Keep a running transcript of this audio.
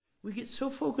We get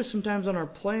so focused sometimes on our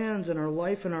plans and our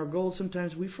life and our goals,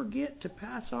 sometimes we forget to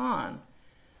pass on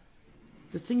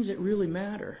the things that really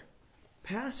matter.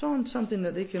 Pass on something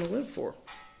that they can live for.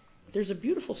 There's a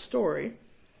beautiful story,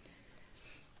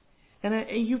 and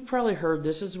you've probably heard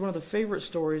this. This is one of the favorite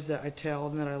stories that I tell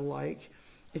and that I like.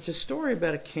 It's a story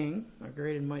about a king, a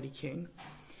great and mighty king,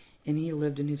 and he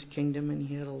lived in his kingdom, and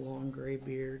he had a long gray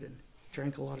beard and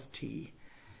drank a lot of tea,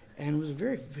 and was a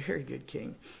very, very good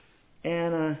king.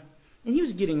 And he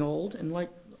was getting old, and like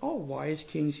all wise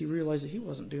kings, he realized that he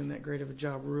wasn't doing that great of a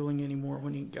job ruling anymore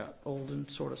when he got old and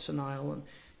sort of senile, and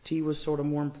tea was sort of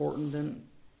more important than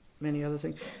many other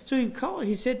things. So he called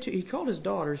his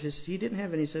daughters. He didn't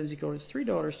have any sons. He called his 3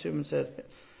 daughters to him and said,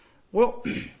 "Well,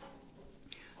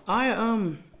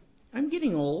 I'm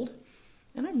getting old,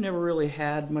 and I've never really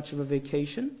had much of a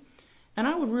vacation, and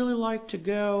I would really like to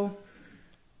go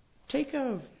take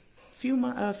a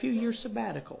few years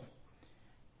sabbatical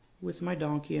with my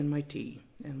donkey and my tea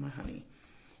and my honey.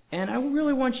 And I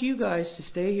really want you guys to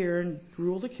stay here and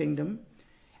rule the kingdom.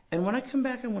 And when I come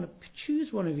back, I want to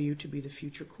choose one of you to be the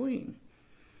future queen.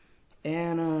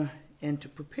 And to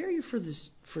prepare you for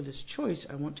this choice,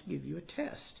 I want to give you a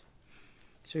test."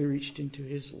 So he reached into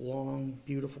his long,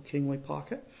 beautiful, kingly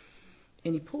pocket,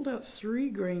 and he pulled out 3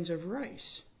 grains of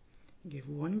rice and gave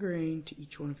 1 grain to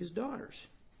each one of his daughters.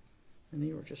 And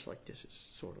they were just like, "This is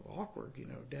sort of awkward,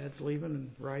 Dad's leaving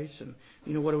and rice, and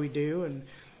what do we do?" And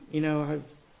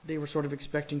they were sort of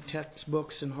expecting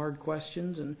textbooks and hard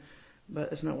questions, but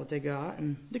that's not what they got.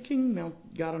 And the king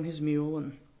got on his mule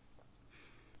and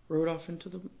rode off into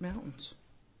the mountains.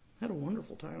 Had a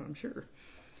wonderful time, I'm sure.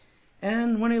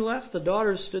 And when he left, the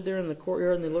daughters stood there in the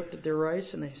courtyard and they looked at their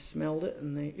rice and they smelled it,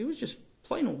 and it was just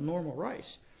plain old normal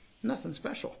rice, nothing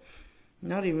special,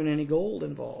 not even any gold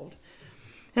involved.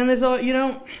 And they thought,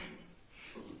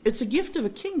 it's a gift of a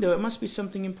king, though. It must be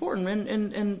something important.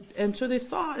 And so they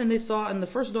thought, and the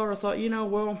first daughter thought,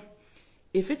 well,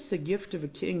 if it's the gift of a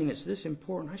king and it's this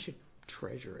important, I should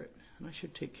treasure it and I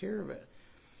should take care of it.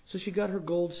 So she got her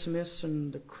goldsmiths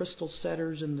and the crystal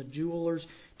setters and the jewelers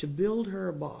to build her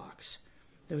a box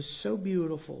that was so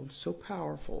beautiful and so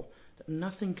powerful that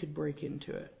nothing could break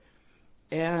into it,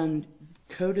 and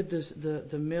coated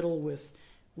the middle with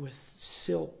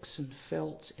silks and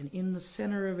felts, and in the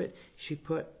center of it she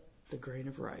put the grain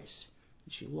of rice.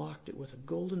 And she locked it with a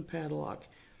golden padlock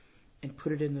and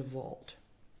put it in the vault.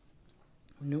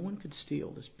 No one could steal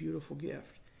this beautiful gift.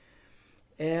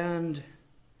 And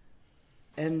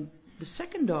the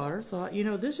second daughter thought,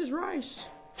 this is rice.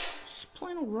 It's just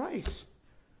plain old rice.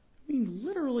 I mean,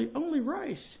 literally only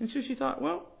rice. And so she thought,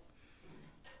 well,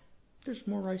 there's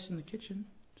more rice in the kitchen.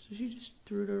 So she just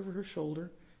threw it over her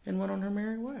shoulder and went on her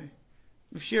merry way.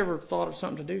 If she ever thought of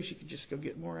something to do, she could just go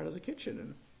get more out of the kitchen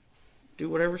and do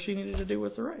whatever she needed to do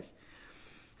with the rice.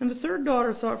 And the third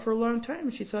daughter thought for a long time,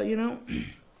 and she thought,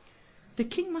 the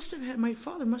king my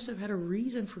father must have had a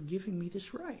reason for giving me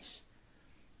this rice.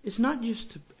 It's not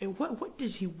just what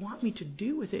does he want me to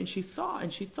do with it? And she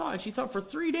thought for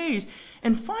 3 days,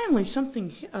 and finally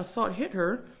a thought hit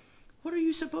her. What are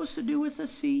you supposed to do with a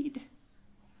seed?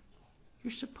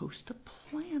 You're supposed to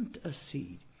plant a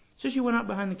seed. So she went out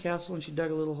behind the castle and she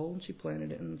dug a little hole and she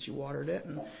planted it and she watered it,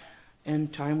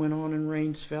 and time went on and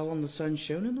rains fell and the sun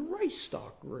shone and the rice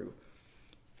stalk grew.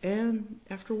 And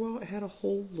after a while, it had a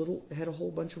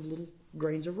whole bunch of little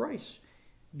grains of rice,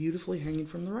 beautifully hanging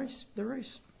from the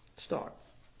rice stalk.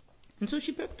 And so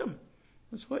she picked them.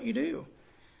 That's what you do.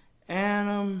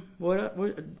 And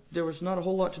there was not a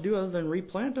whole lot to do other than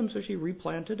replant them. So she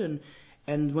replanted,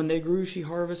 and when they grew, she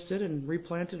harvested, and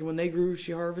replanted. And when they grew,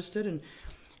 she harvested, and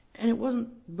it wasn't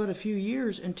but a few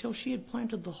years until she had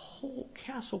planted the whole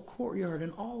castle courtyard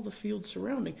and all the fields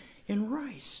surrounding in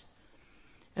rice.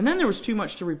 And then there was too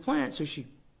much to replant, so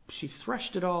she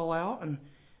threshed it all out and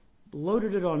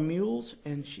loaded it on mules,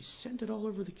 and she sent it all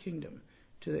over the kingdom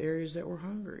to the areas that were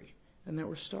hungry and that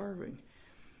were starving.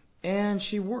 And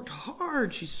she worked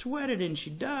hard. She sweated and she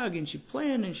dug and she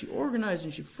planted and she organized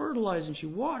and she fertilized and she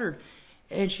watered.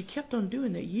 And she kept on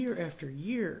doing that year after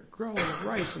year, growing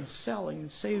rice and selling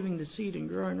and saving the seed and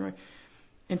growing rice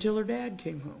until her dad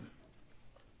came home.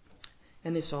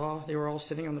 And they were all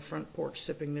sitting on the front porch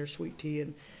sipping their sweet tea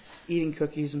and eating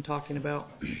cookies and talking about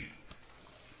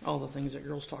all the things that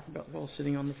girls talk about while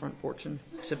sitting on the front porch and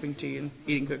sipping tea and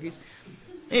eating cookies.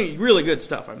 Anyway, really good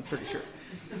stuff, I'm pretty sure.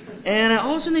 And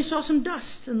all of a sudden they saw some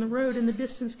dust in the road in the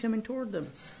distance coming toward them.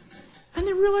 And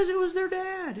they realized it was their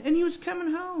dad. And he was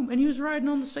coming home. And he was riding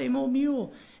on the same old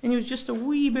mule. And he was just a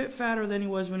wee bit fatter than he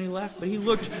was when he left. But he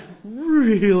looked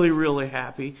really, really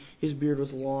happy. His beard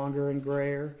was longer and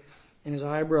grayer. And his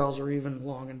eyebrows are even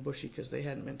long and bushy because they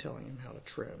hadn't been telling him how to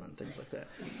trim and things like that.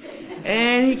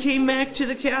 And he came back to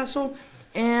the castle,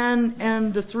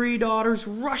 and the 3 daughters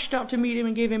rushed out to meet him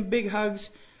and gave him big hugs,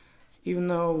 even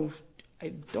though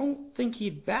I don't think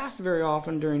he'd bathed very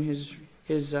often during his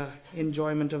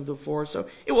enjoyment of the forest, so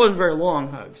it wasn't very long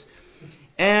hugs.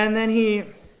 And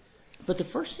then but the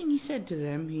first thing he said to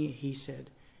them,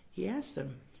 he asked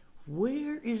them,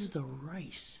 "Where is the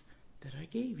rice that I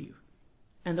gave you?"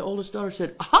 And the oldest daughter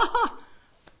said, "Ah,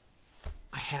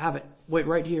 I have it. Wait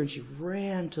right here." And she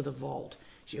ran to the vault.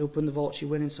 She opened the vault. She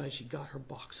went inside. She got her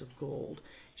box of gold.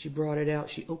 She brought it out.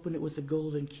 She opened it with the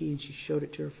golden key, and she showed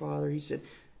it to her father.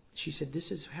 She said,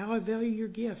 "This is how I value your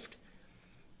gift.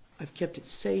 I've kept it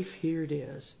safe. Here it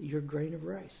is, your grain of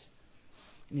rice."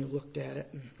 And he looked at it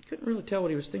and couldn't really tell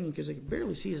what he was thinking because he could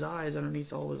barely see his eyes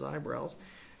underneath all his eyebrows.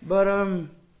 But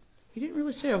he didn't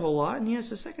really say a whole lot. And he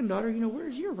asked the second daughter,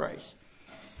 "Where's your rice?"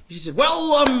 She said,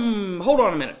 "Well, hold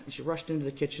on a minute." And she rushed into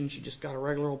the kitchen. She just got a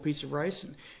regular old piece of rice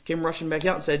and came rushing back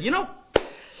out and said,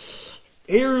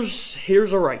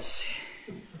 here's a rice.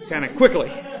 Kind of quickly,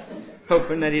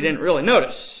 hoping that he didn't really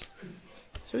notice.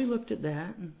 So he looked at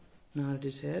that and nodded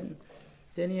his head. And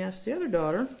then he asked the other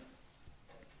daughter,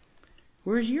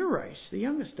 "Where's your rice?" The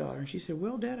youngest daughter. And she said,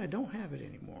 "Well, Dad, I don't have it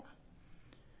anymore.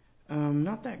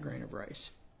 Not that grain of rice."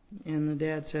 And the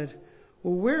dad said,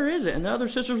 "Well, where is it?" And the other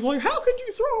sisters were like, "How could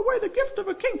you throw away the gift of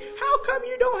a king? How come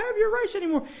you don't have your rice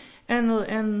anymore?" And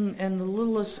the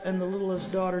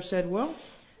littlest daughter said, "Well,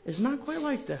 it's not quite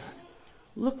like that.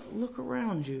 Look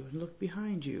around you and look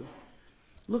behind you.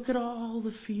 Look at all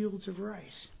the fields of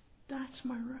rice. That's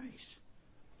my rice.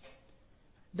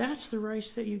 That's the rice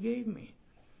that you gave me.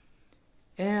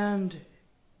 And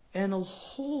a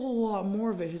whole lot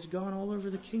more of it has gone all over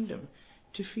the kingdom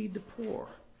to feed the poor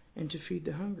and to feed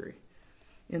the hungry."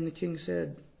 And the king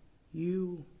said,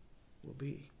 "You will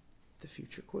be the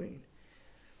future queen."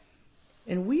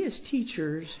 And we as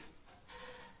teachers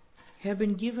have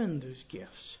been given those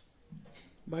gifts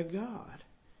by God.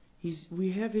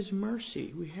 We have His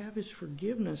mercy. We have His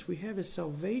forgiveness. We have His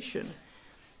salvation.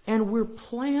 And we're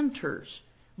planters.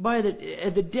 By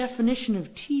the definition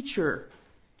of teacher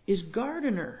is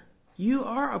gardener. You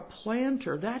are a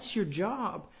planter. That's your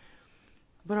job.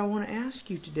 But I want to ask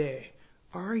you today,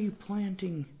 are you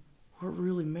planting what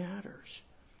really matters?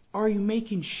 Are you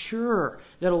making sure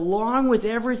that along with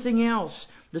everything else,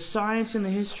 the science and the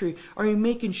history, are you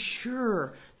making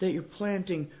sure that you're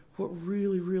planting what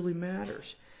really, really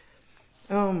matters?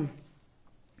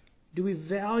 Do we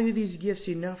value these gifts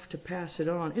enough to pass it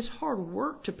on? It's hard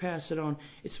work to pass it on.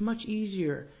 It's much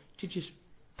easier to just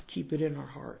keep it in our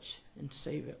hearts and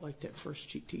save it like that first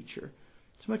teacher.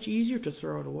 It's much easier to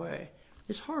throw it away.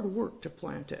 It's hard work to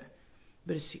plant it,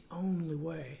 but it's the only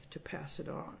way to pass it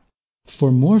on.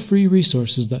 For more free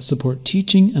resources that support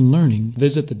teaching and learning,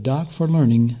 visit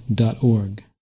thedocforlearning.org.